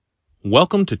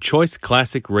Welcome to Choice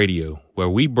Classic Radio, where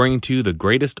we bring to you the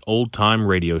greatest old-time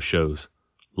radio shows.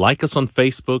 Like us on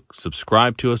Facebook,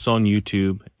 subscribe to us on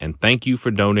YouTube, and thank you for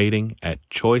donating at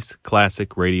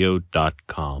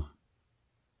choiceclassicradio.com.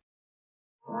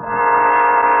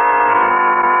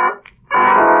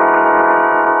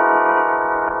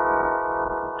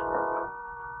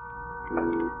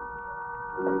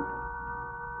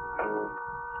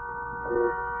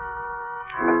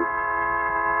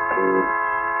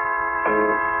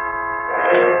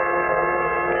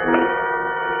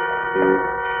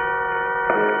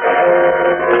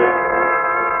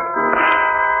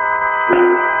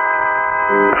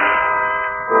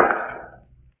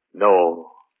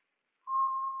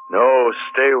 No,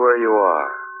 stay where you are.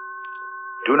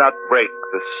 Do not break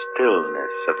the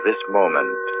stillness of this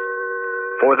moment,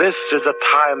 for this is a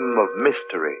time of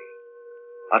mystery,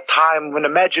 a time when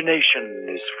imagination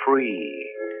is free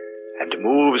and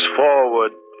moves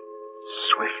forward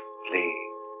swiftly,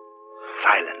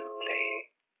 silently.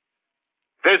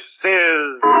 This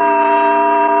is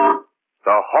the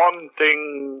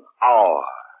Haunting Hour.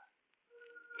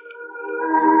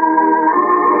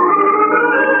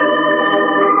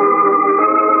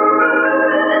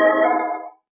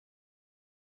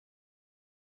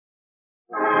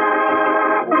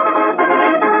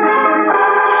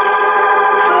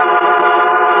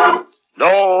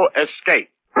 No escape.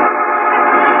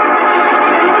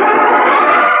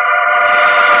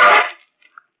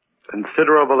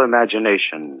 Considerable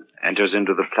imagination enters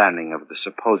into the planning of the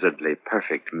supposedly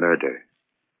perfect murder.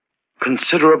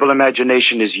 Considerable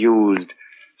imagination is used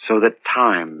so that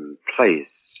time,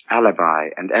 place, alibi,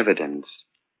 and evidence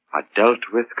are dealt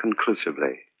with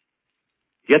conclusively.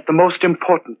 Yet the most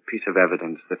important piece of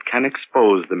evidence that can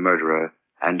expose the murderer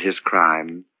and his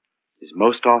crime is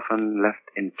most often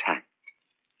left intact.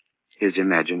 His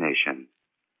imagination.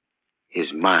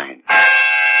 His mind.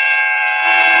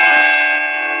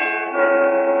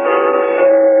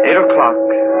 8 o'clock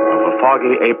of a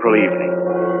foggy April evening.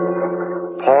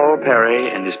 Paul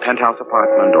Perry, in his penthouse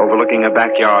apartment overlooking a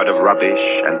backyard of rubbish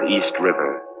and the East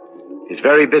River, is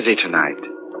very busy tonight,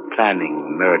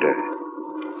 planning murder.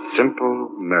 Simple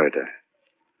murder.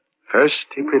 First,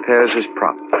 he prepares his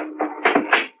prop.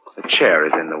 A chair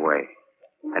is in the way.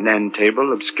 An end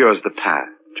table obscures the path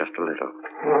just a little.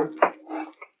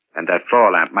 And that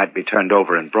floor lamp might be turned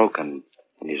over and broken,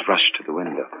 and he's rushed to the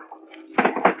window.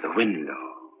 The window.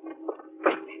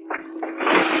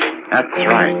 That's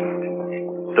right.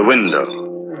 The window.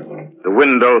 The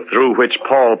window through which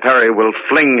Paul Perry will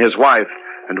fling his wife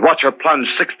and watch her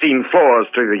plunge 16 floors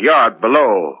to the yard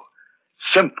below.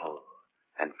 Simple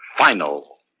and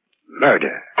final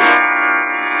murder.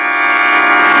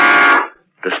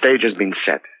 The stage has been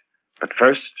set. But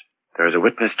first, there is a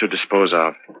witness to dispose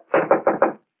of.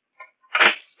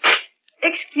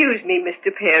 Excuse me,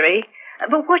 Mr. Perry,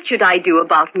 but what should I do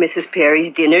about Mrs.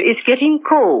 Perry's dinner? It's getting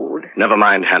cold. Never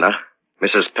mind, Hannah.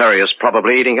 Mrs. Perry is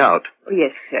probably eating out. Oh,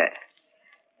 yes, sir.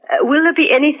 Will there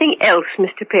be anything else,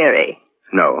 Mr. Perry?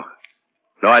 No.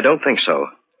 No, I don't think so.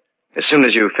 As soon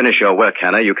as you finish your work,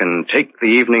 Hannah, you can take the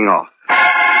evening off.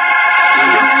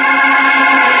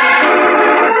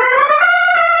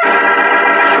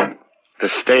 The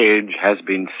stage has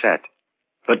been set,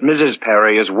 but Mrs.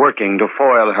 Perry is working to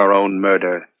foil her own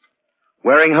murder.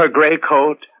 Wearing her gray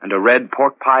coat and a red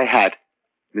pork pie hat,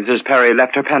 Mrs. Perry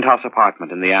left her penthouse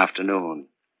apartment in the afternoon.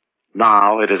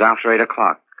 Now it is after 8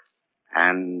 o'clock.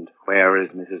 And where is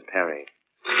Mrs. Perry?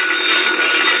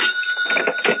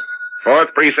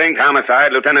 4th Precinct,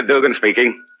 Homicide, Lieutenant Dugan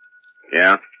speaking.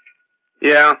 Yeah.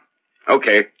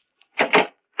 Okay.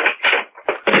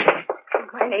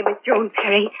 My name is Joan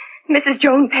Perry, Mrs.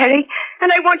 Joan Perry,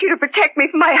 and I want you to protect me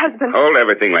from my husband. Hold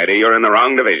everything, lady. You're in the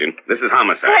wrong division. This is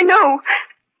Homicide. I know.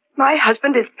 My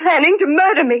husband is planning to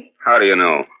murder me. How do you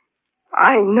know?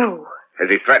 I know. Has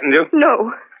he threatened you?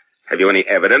 No. Have you any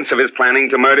evidence of his planning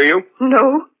to murder you?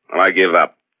 No. Well, I give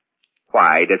up.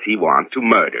 Why does he want to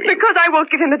murder you? Because I won't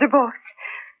give him a divorce.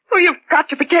 Oh, you've got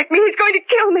to protect me. He's going to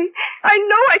kill me. I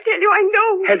know, I tell you, I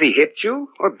know. Has he hit you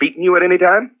or beaten you at any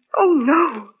time? Oh,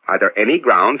 no. Are there any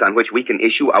grounds on which we can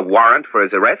issue a warrant for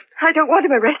his arrest? I don't want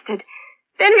him arrested.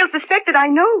 Then he'll suspect that I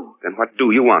know. Then what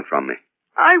do you want from me?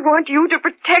 I want you to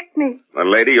protect me. Well,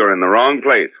 lady, you're in the wrong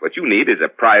place. What you need is a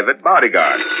private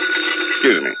bodyguard.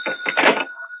 Excuse me.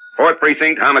 4th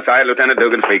Precinct, Homicide, Lieutenant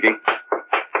Dugan speaking.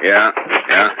 Yeah.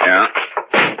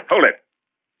 Hold it.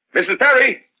 Mrs.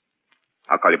 Perry!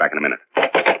 I'll call you back in a minute.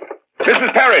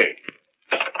 Mrs. Perry!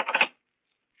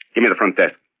 Give me the front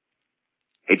desk.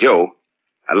 Hey, Joe,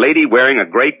 a lady wearing a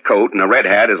gray coat and a red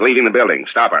hat is leaving the building.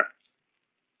 Stop her.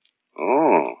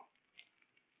 Oh.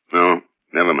 No,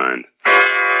 Never mind.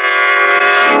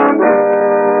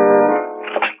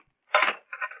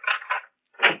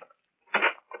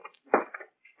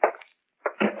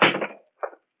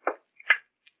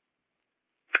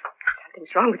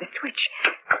 Something's wrong with the switch.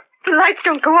 The lights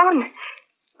don't go on.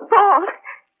 Paul!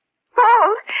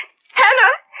 Paul!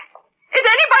 Hannah! Is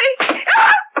anybody...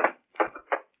 Ah!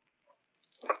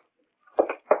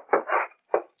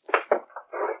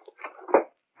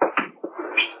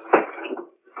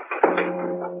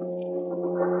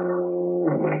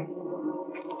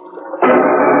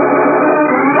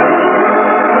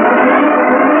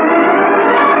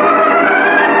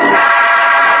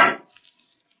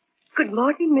 Good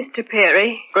morning, Mr.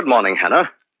 Perry. Good morning,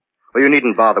 Hannah. Well, you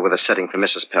needn't bother with a setting for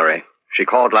Mrs. Perry. She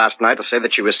called last night to say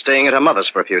that she was staying at her mother's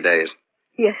for a few days.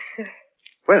 Yes, sir.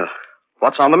 Well,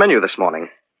 what's on the menu this morning?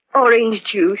 Orange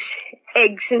juice,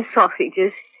 eggs and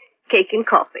sausages, cake and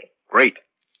coffee. Great.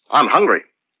 I'm hungry.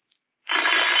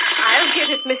 I'll get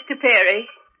it, Mr. Perry.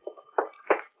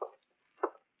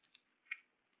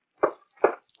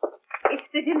 It's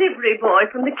the delivery boy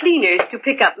from the cleaners to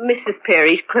pick up Mrs.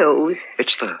 Perry's clothes.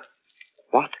 It's the...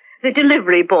 what? The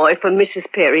delivery boy for Mrs.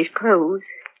 Perry's clothes.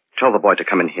 Tell the boy to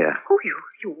come in here. Oh,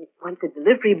 you want the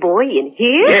delivery boy in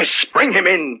here? Yes, bring him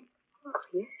in. Oh,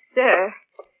 yes, sir.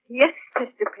 Yes,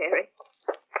 Mr. Perry.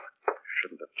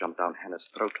 Shouldn't have jumped down Hannah's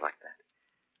throat like that.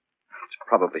 It's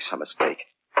probably some mistake.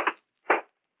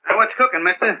 Now, what's cooking,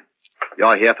 mister?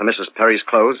 You're here for Mrs. Perry's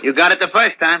clothes? You got it the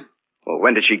first time. Well,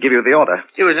 when did she give you the order?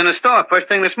 She was in the store first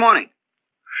thing this morning.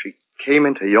 She came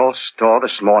into your store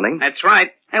this morning? That's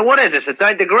right. Hey, what is this, a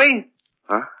third degree?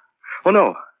 Huh? Oh,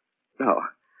 no. No.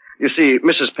 You see,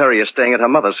 Mrs. Perry is staying at her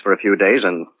mother's for a few days,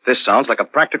 and this sounds like a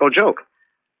practical joke.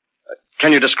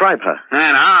 Can you describe her?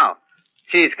 And how?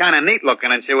 She's kind of neat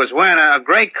looking, and she was wearing a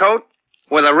gray coat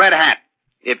with a red hat,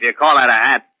 if you call that a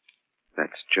hat.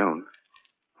 That's Joan.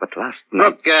 But last night...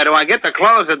 Look, do I get the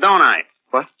clothes or don't I?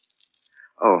 What?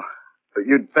 Oh,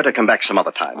 you'd better come back some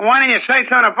other time. Why didn't you say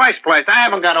so in the first place? I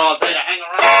haven't got all day to hang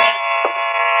around.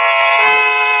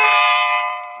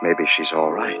 Maybe she's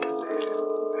all right.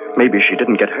 Maybe she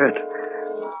didn't get hurt.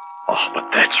 Oh,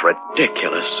 but that's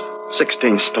ridiculous.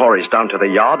 16 stories down to the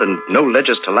yard and no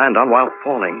ledges to land on while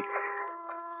falling.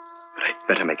 But I'd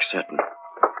better make certain.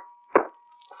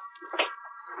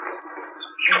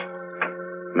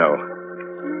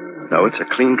 No, it's a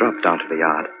clean drop down to the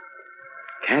yard.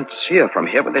 Can't see her from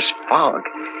here with this fog.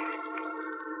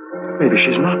 Maybe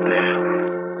she's not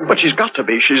there. But she's got to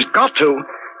be. She's got to.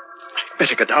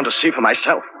 Better go down to see for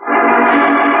myself.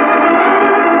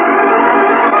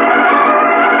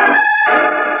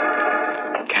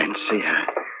 Can't see her.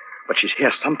 But she's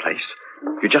here someplace.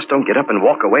 You just don't get up and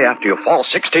walk away after you fall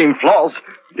 16 floors.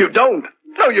 You don't.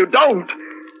 No, you don't.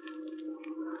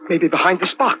 Maybe behind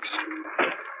this box.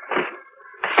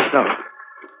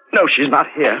 No, she's not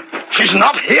here. She's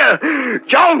not here.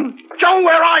 Joan! Joan,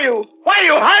 where are you? Why are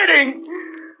you hiding?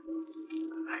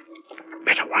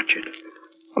 Better watch it.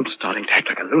 I'm starting to act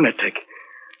like a lunatic.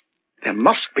 There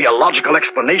must be a logical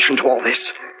explanation to all this.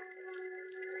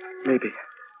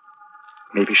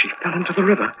 Maybe she fell into the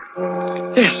river.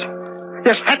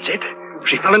 Yes, that's it.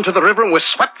 She fell into the river and was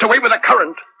swept away with the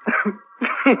current.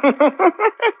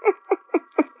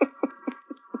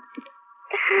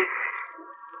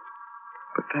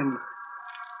 But then,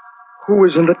 who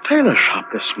was in the tailor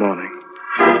shop this morning?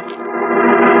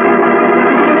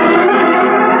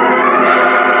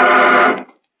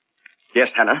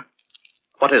 Yes, Hannah.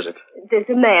 What is it? There's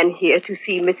a man here to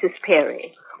see Mrs.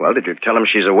 Perry. Well, did you tell him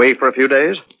she's away for a few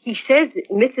days? He says that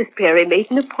Mrs. Perry made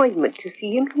an appointment to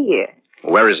see him here.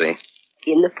 Where is he?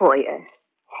 In the foyer.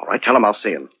 All right, tell him I'll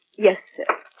see him. Yes, sir.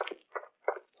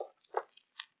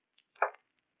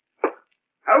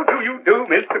 How do you do,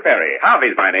 Mr. Perry?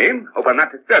 Harvey's my name. Hope I'm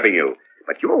not disturbing you.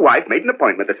 But your wife made an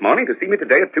appointment this morning to see me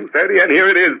today at 2:30, and here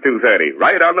it is, 2:30,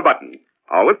 right on the button.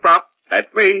 Always prompt.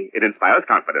 That's me. It inspires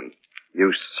confidence.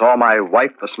 You saw my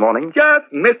wife this morning?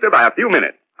 Just missed her by a few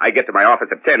minutes. I get to my office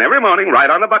at 10 every morning, right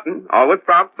on the button. Always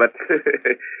prompt, but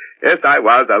yes, I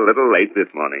was a little late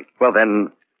this morning. Well,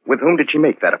 then, with whom did she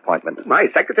make that appointment? My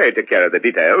secretary took care of the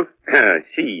details.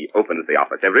 She opens the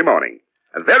office every morning.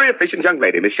 A very efficient young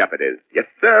lady, Miss Shepherd is. Yes,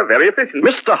 sir, very efficient.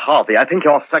 Mr. Harvey, I think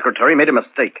your secretary made a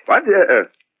mistake. What?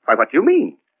 Why, what do you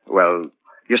mean? Well,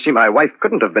 you see, my wife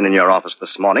couldn't have been in your office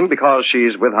this morning because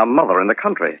she's with her mother in the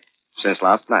country since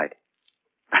last night.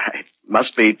 It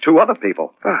must be two other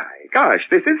people. My gosh,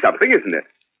 this is something, isn't it?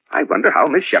 I wonder how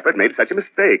Miss Shepherd made such a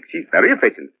mistake. She's very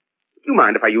efficient. Do you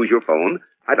mind if I use your phone?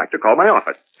 I'd like to call my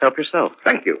office. Help yourself.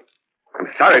 Thank you. I'm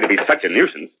sorry to be such a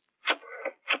nuisance.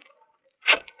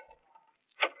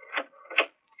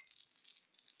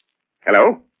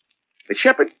 Hello? Miss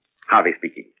Shepard? Harvey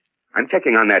speaking. I'm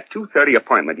checking on that 2:30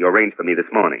 appointment you arranged for me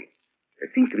this morning. There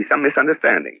seems to be some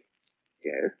misunderstanding.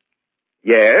 Yes?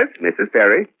 Yes, Mrs.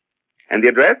 Perry. And the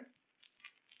address?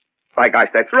 By gosh,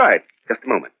 that's right. Just a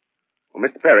moment. Well,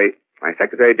 Mr. Perry, my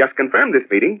secretary just confirmed this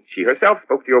meeting. She herself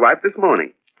spoke to your wife this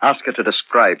morning. Ask her to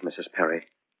describe Mrs. Perry.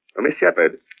 Well, Miss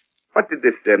Shepard, what did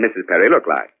this Mrs. Perry look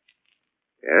like?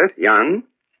 Yes, young,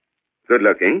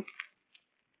 good-looking,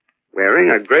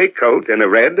 wearing a gray coat and a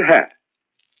red hat.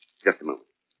 Just a moment.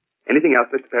 Anything else,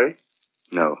 Mr. Perry?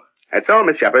 No. That's all,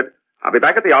 Miss Shepard. I'll be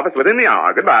back at the office within the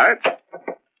hour. Goodbye.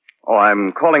 Oh,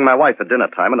 I'm calling my wife at dinner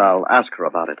time, and I'll ask her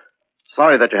about it.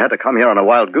 Sorry that you had to come here on a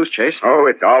wild goose chase. Oh,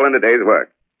 it's all in the day's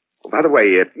work. Oh, by the way,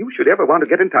 if you should ever want to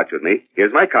get in touch with me,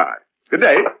 here's my card. Good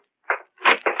day.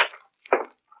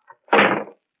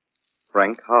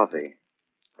 Frank Harvey,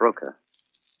 broker.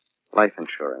 Life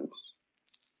insurance.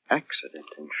 Accident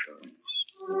insurance.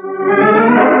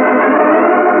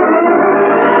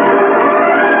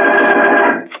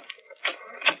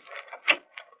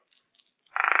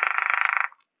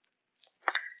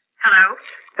 Hello?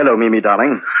 Hello, Mimi,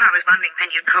 darling. I was wondering when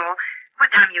you'd call.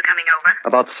 What time are you coming over?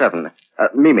 About 7.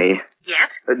 Mimi, Yes?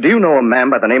 do you know a man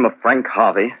by the name of Frank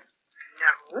Harvey?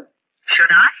 No.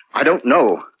 Should I? I don't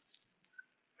know.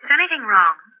 Is anything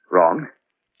wrong? Wrong?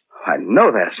 I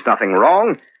know there's nothing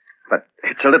wrong, but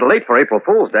it's a little late for April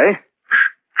Fool's Day.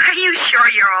 Are you sure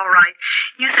you're all right?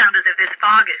 You sound as if this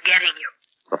fog is getting you.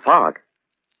 The fog?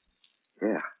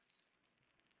 Yeah.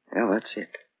 Yeah, that's it.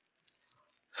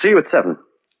 See you at 7.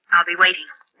 I'll be waiting.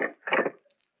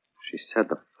 She said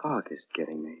the fog is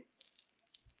getting me.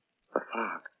 The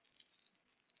fog.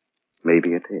 Maybe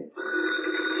it is.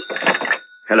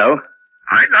 Hello?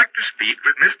 I'd like to speak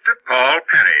with Mr. Paul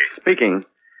Perry. Speaking.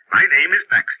 My name is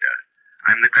Baxter.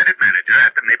 I'm the credit manager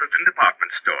at the Mapleton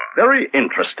department store. Very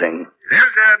interesting.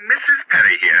 There's a Mrs.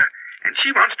 Perry here, and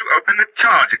she wants to open a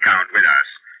charge account with us.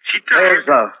 She There's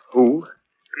told... who?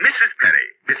 Mrs. Perry.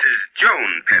 Mrs.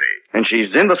 Joan Perry. And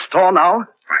she's in the store now?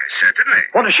 Why, certainly.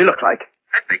 What does she look like?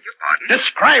 I beg your pardon?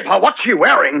 Describe her. What's she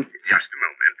wearing? Just a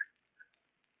moment.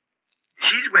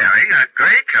 She's wearing a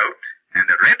gray coat and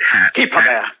a red hat. Keep her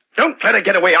there. Don't let her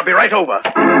get away. I'll be right over.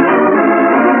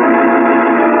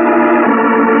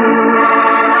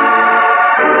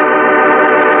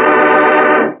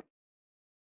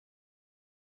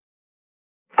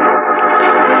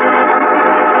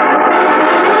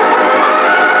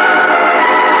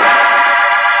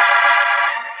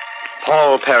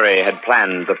 Paul Perry had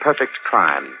planned the perfect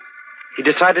crime. He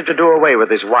decided to do away with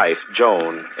his wife,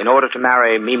 Joan, in order to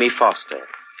marry Mimi Foster.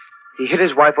 He hit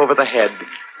his wife over the head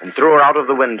and threw her out of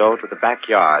the window to the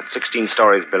backyard, 16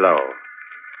 stories below.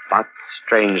 But,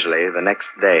 strangely, the next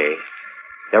day,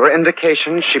 there were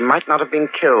indications she might not have been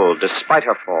killed despite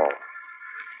her fall.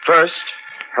 First,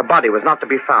 her body was not to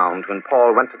be found when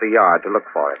Paul went to the yard to look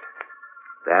for it.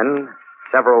 Then,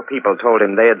 several people told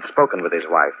him they had spoken with his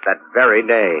wife that very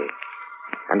day.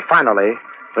 And finally,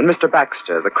 when Mr.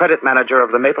 Baxter, the credit manager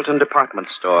of the Mapleton department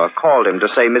store, called him to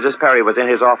say Mrs. Perry was in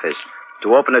his office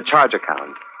to open a charge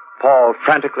account, Paul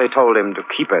frantically told him to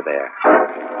keep her there.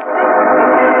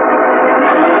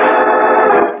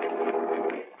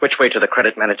 Which way to the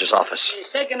credit manager's office?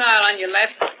 Second aisle on your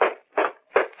left.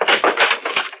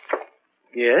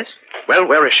 Yes? Well,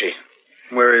 where is she?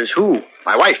 Where is who?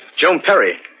 My wife, Joan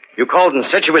Perry. You called and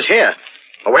said she was here.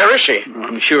 Well, where is she?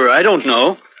 I'm sure I don't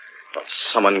know. Well,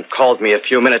 someone called me a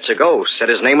few minutes ago, said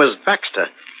his name was Baxter.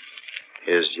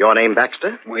 Is your name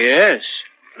Baxter? Well, yes,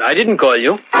 but I didn't call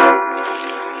you.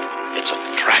 It's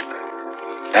a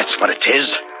trap. That's what it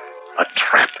is. A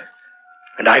trap.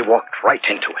 And I walked right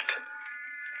into it.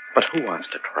 But who wants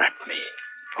to trap me?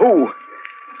 Who?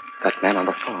 That man on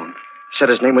the phone said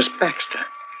his name was Baxter.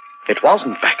 It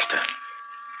wasn't Baxter.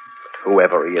 But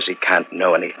whoever he is, he can't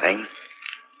know anything.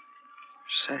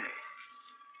 Say,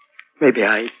 maybe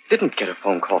I didn't get a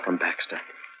phone call from Baxter.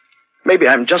 Maybe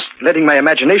I'm just letting my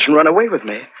imagination run away with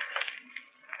me.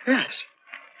 Yes.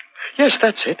 Yes,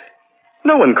 that's it.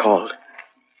 No one called.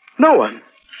 No one.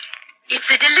 It's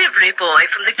the delivery boy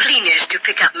from the cleaners to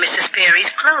pick up Mrs. Perry's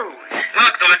clothes.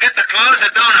 Look, do I get the clothes or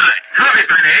don't I? Harvey's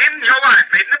my name. Your wife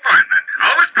made an appointment.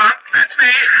 Always prompt. That's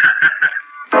me.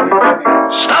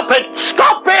 Stop it!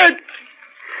 Stop it!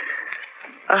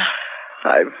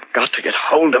 I've got to get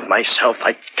hold of myself.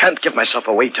 I can't give myself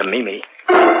away to Mimi.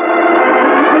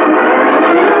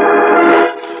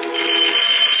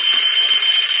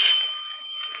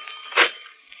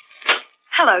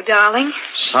 Hello, darling.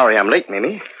 Sorry I'm late,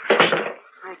 Mimi.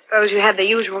 I suppose you had the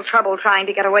usual trouble trying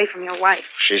to get away from your wife.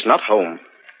 She's not home.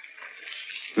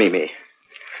 Mimi,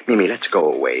 let's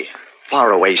go away.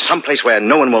 far away, someplace where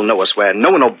no one will know us, where no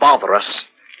one will bother us.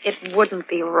 It wouldn't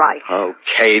be right.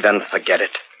 Okay, then forget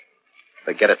it.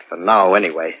 Forget it for now,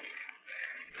 anyway.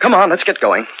 Come on, let's get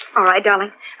going. All right,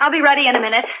 darling. I'll be ready in a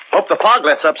minute. Hope the fog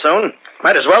lets up soon.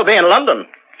 Might as well be in London.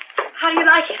 How do you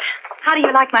like it? How do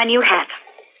you like my new hat?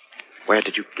 Where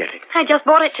did you get it? I just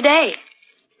bought it today.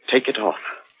 Take it off.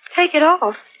 Take it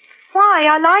off? Why?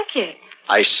 I like it.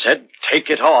 I said take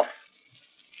it off.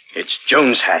 It's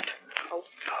Joan's hat. Oh,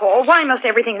 Paul, why must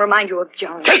everything remind you of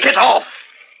Joan? Take it off!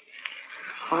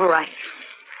 All right.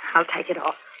 I'll take it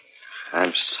off.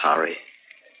 I'm sorry.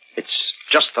 It's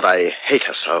just that I hate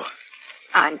her so.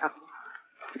 I know.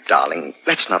 Darling,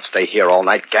 let's not stay here all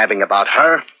night gabbing about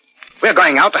her. We're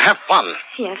going out to have fun.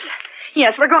 Yes.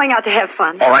 Yes, we're going out to have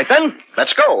fun. All right, then.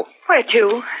 Let's go. Where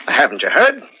to? Haven't you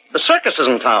heard? The circus is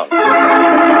in town.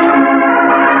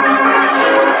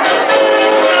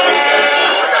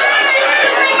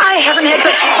 I haven't had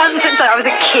such fun since I was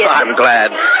a kid. I'm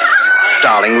glad.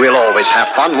 Darling, we'll always have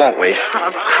fun, won't we?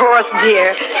 Of course,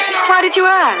 dear. Why did you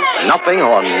ask? Nothing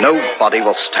or nobody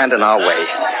will stand in our way.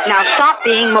 Now stop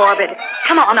being morbid.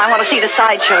 Come on, I want to see the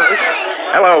sideshows.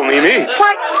 Hello, Mimi.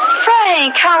 What?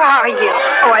 Frank, how are you?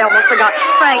 Oh, I almost forgot.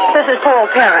 Frank, this is Paul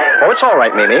Perry. Oh, it's all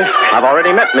right, Mimi. I've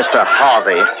already met Mr.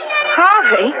 Harvey.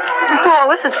 Harvey? Paul,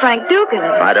 this is Frank Dugan.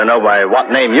 I don't know by what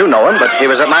name you know him, but he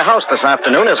was at my house this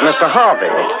afternoon as Mr.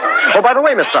 Harvey. Oh, by the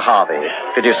way, Mr. Harvey,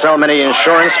 did you sell many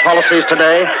insurance policies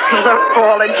today? Look,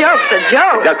 Paul, a joke's a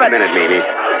joke. Just a minute, Mimi.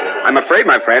 I'm afraid,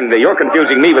 my friend, that you're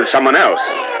confusing me with someone else.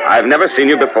 I've never seen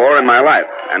you before in my life,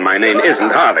 and my name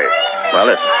isn't Harvey. Well,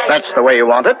 if that's the way you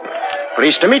want it,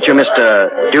 pleased to meet you, Mr.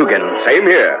 Dugan. Same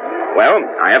here. Well,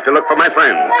 I have to look for my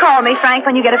friend. Call me, Frank,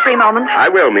 when you get a free moment. I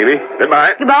will, Mimi.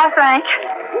 Goodbye. Goodbye, Frank.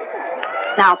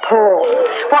 Now, Paul,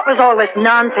 what was all this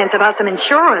nonsense about some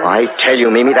insurance? I tell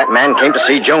you, Mimi, that man came to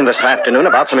see Joan this afternoon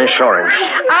about some insurance.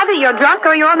 Either you're drunk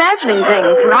or you're imagining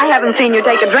things, and I haven't seen you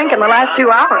take a drink in the last 2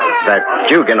 hours.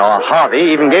 That Dugan or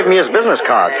Harvey even gave me his business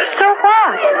card. So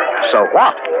what? So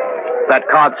what? That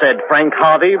card said Frank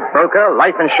Harvey, broker,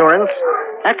 life insurance,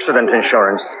 accident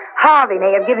insurance. Harvey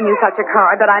may have given you such a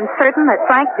card, but I'm certain that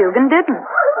Frank Dugan didn't.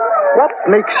 What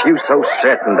makes you so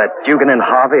certain that Dugan and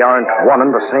Harvey aren't one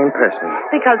and the same person?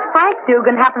 Because Frank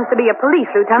Dugan happens to be a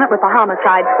police lieutenant with the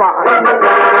homicide squad.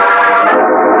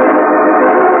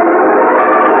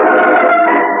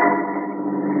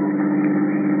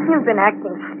 You've been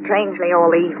acting strangely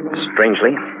all evening.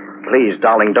 Strangely? Please,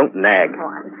 darling, don't nag. Oh,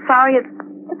 I'm sorry.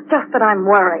 It's just that I'm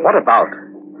worried. What about?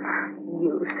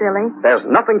 You silly. There's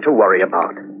nothing to worry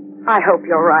about. I hope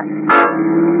you're right.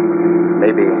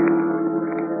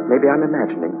 Maybe I'm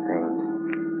imagining things.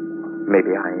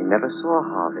 Maybe I never saw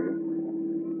Harvey.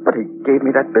 But he gave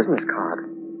me that business card.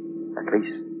 At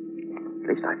least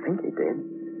I think he did.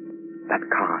 That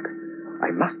card.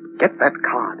 I must get that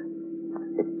card.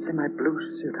 It's in my blue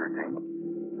suit, I think.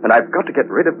 And I've got to get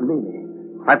rid of Mimi.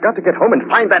 I've got to get home and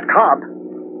find that card.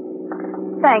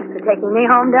 Thanks for taking me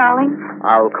home, darling.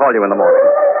 I'll call you in the morning.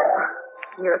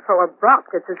 You're so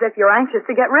abrupt. It's as if you're anxious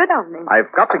to get rid of me.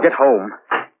 I've got to get home.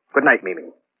 Good night,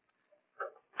 Mimi.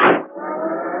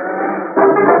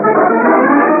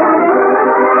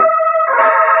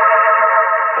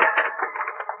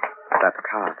 That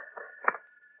card.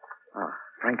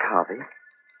 Frank Harvey,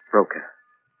 broker,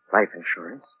 life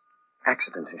insurance,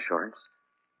 accident insurance,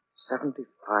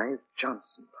 75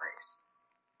 Johnson Place.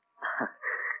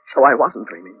 So I wasn't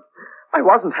dreaming. I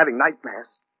wasn't having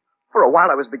nightmares. For a while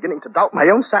I was beginning to doubt my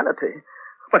own sanity.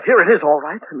 But here it is all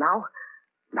right. And now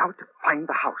to find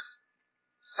the house.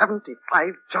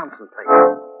 75 Johnson Place.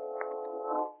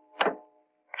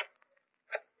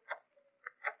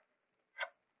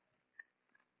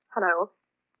 Hello.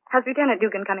 Has Lieutenant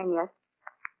Dugan come in yet?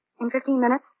 In 15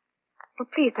 minutes? Well,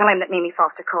 please tell him that Mimi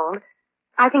Foster called.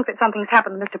 I think that something's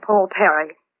happened to Mr. Paul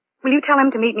Perry. Will you tell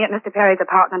him to meet me at Mr. Perry's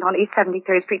apartment on East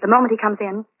 73rd Street the moment he comes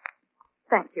in?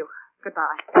 Thank you.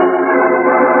 Goodbye.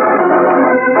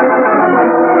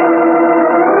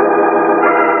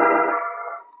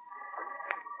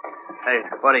 Hey,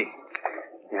 buddy.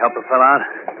 You help a fella out?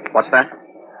 What's that?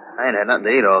 I ain't had nothing to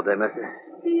eat all day, mister.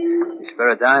 You spare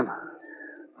a dime?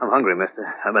 I'm hungry, mister.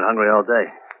 I've been hungry all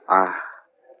day.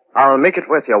 I'll make it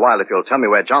worth your while if you'll tell me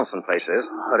where Johnson Place is.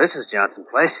 Oh, this is Johnson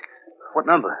Place. What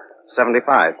number?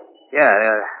 75.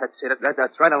 Yeah,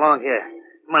 that's right along here.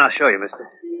 Come on, I'll show you, mister.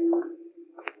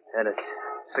 And it's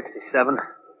 67,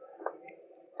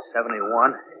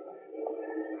 71,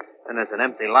 and there's an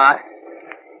empty lot.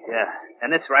 Yeah,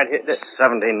 and it's right here.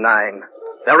 79.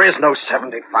 There is no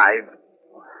 75.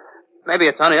 Maybe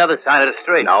it's on the other side of the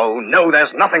street. No,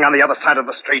 there's nothing on the other side of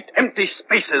the street. Empty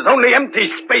spaces, only empty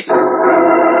spaces.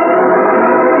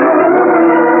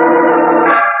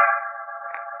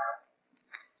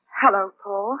 Hello,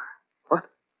 Paul. What?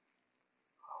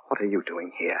 What are you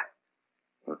doing here?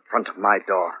 In front of my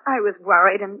door. I was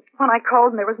worried, and when I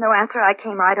called and there was no answer, I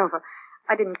came right over.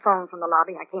 I didn't phone from the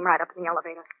lobby. I came right up in the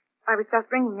elevator. I was just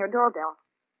ringing your doorbell.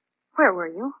 Where were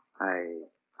you?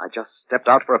 I just stepped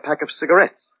out for a pack of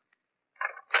cigarettes.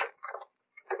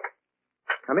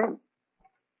 Come in.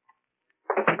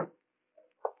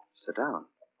 Sit down.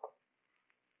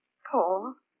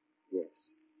 Paul,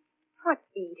 Yes. what's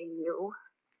eating you?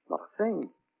 Not a thing.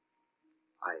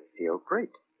 I feel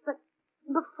great. But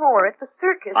before at the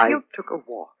circus, I you... took a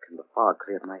walk and the fog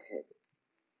cleared my head.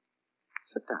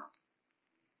 Sit down.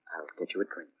 I'll get you a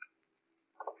drink.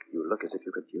 You look as if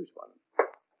you could use one.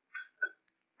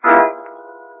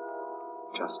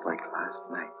 Just like last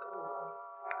night.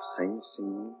 Same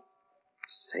scene,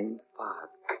 same fog.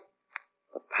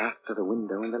 The path to the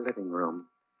window in the living room.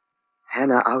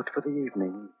 Hannah out for the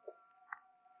evening.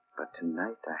 But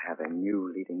tonight I have a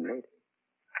new leading lady.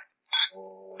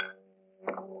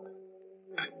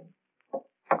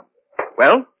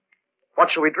 Well,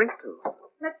 what shall we drink to?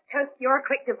 Let's toast your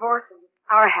quick divorce and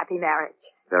our happy marriage.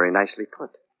 Very nicely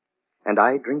put. And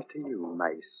I drink to you,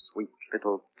 my sweet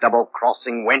little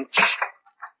double-crossing wench.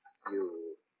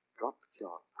 You dropped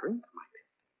your drink, my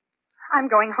pet. I'm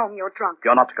going home. You're drunk.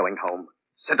 You're not going home.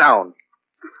 Sit down.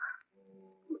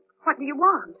 What do you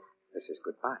want? This is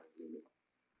goodbye, Mimi.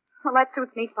 Well, that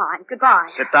suits me fine. Goodbye.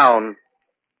 Sit down.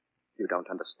 You don't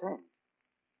understand.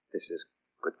 This is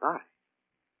goodbye.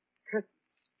 Curtains.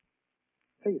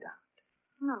 Fade out.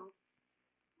 No.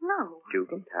 No.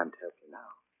 Dugan can't help you now.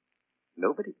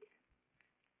 Nobody can.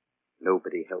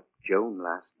 Nobody helped Joan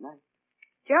last night.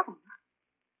 Joan?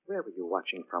 Where were you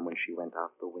watching from when she went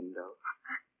out the window?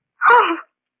 Oh!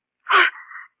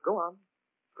 Go on.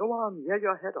 Go on. Yell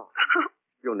your head off.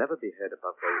 You'll never be heard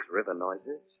above those river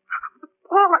noises.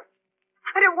 Paul,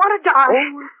 I don't want to die.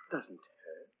 Oh, it doesn't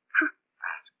hurt.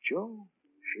 Ask Joan.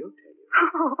 She'll tell you.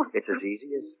 Oh. It's as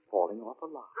easy as falling off a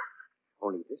log.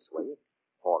 Only this way it's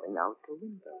falling out the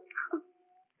window.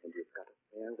 And you've got a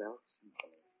farewell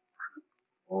symphony.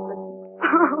 Listen.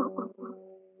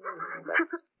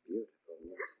 That's beautiful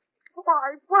music.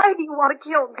 Why? Why do you want to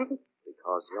kill me?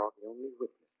 Because you're the only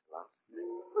witness to last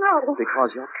night. No.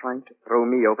 Because you're trying to throw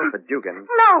me over for Dugan.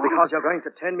 No. Because you're going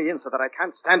to turn me in so that I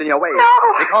can't stand in your way. No.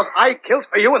 Because I killed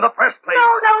for you in the first place.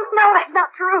 No, that's not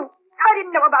true. I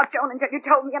didn't know about Joan until you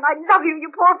told me, and I love you,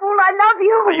 you poor fool. I love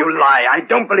you. You lie. I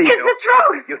don't believe It's you. the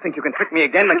truth. You think you can trick me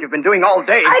again like you've been doing all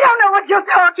day? I don't know what you're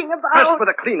talking about. First for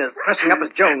the cleaners, dressing up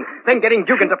as Joan, then getting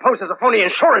Dugan to pose as a phony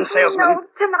insurance salesman. No,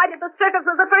 tonight at the circus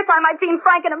was the first time I'd seen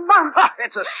Frank in a month. Ha,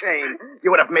 it's a shame. You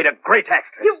would have made a great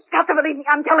actress. You've got to believe me.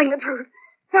 I'm telling the truth.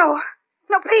 No,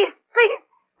 please.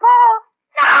 Paul,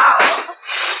 no!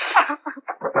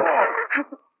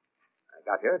 I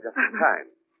got here just in time.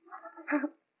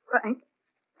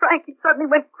 Frank, he suddenly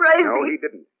went crazy. No, he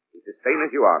didn't. He's as sane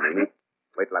as you are, Mimi.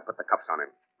 Wait till I put the cuffs on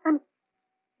him. And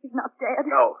he's not dead.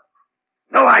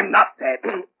 No, I'm not dead.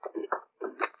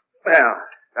 Well,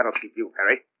 that'll keep you,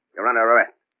 Perry. You're under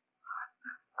arrest.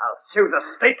 I'll sue the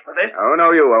state for this. Oh,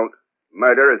 no, you won't.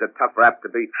 Murder is a tough rap to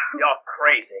beat. You're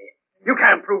crazy. You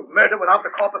can't prove murder without the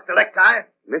corpus delicti.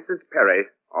 Mrs. Perry,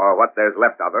 or what there's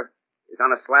left of her, is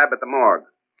on a slab at the morgue.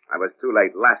 I was too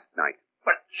late last night.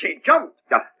 But she jumped.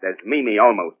 Just as Mimi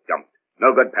almost jumped.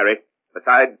 No good, Perry.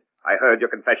 Besides, I heard your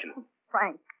confession.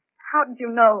 Frank, how did you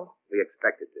know? We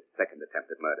expected this second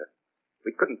attempt at murder.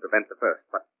 We couldn't prevent the first,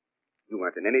 but you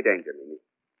weren't in any danger, Mimi.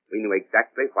 We knew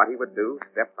exactly what he would do,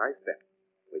 step by step.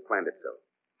 We planned it so.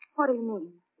 What do you mean?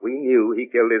 We knew he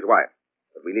killed his wife,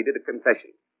 but we needed a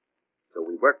confession. So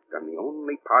we worked on the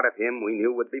only part of him we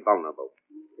knew would be vulnerable,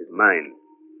 his mind.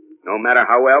 No matter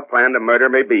how well planned a murder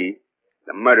may be,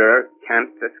 the murderer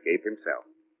can't escape himself.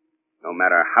 No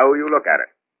matter how you look at it,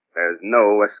 there's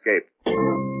no escape.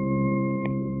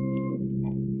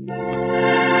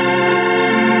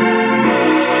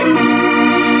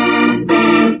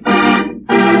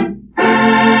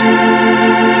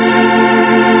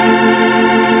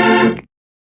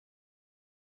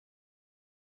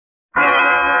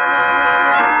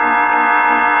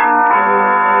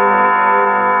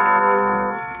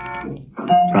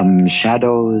 From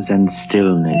shadows and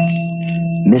stillness,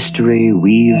 mystery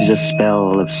weaves a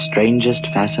spell of strangest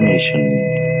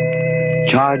fascination,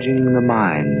 charging the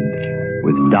mind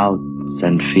with doubts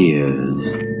and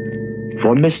fears.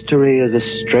 For mystery is a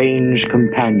strange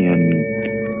companion,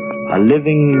 a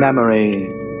living memory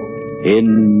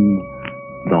in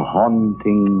the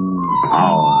haunting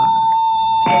hour.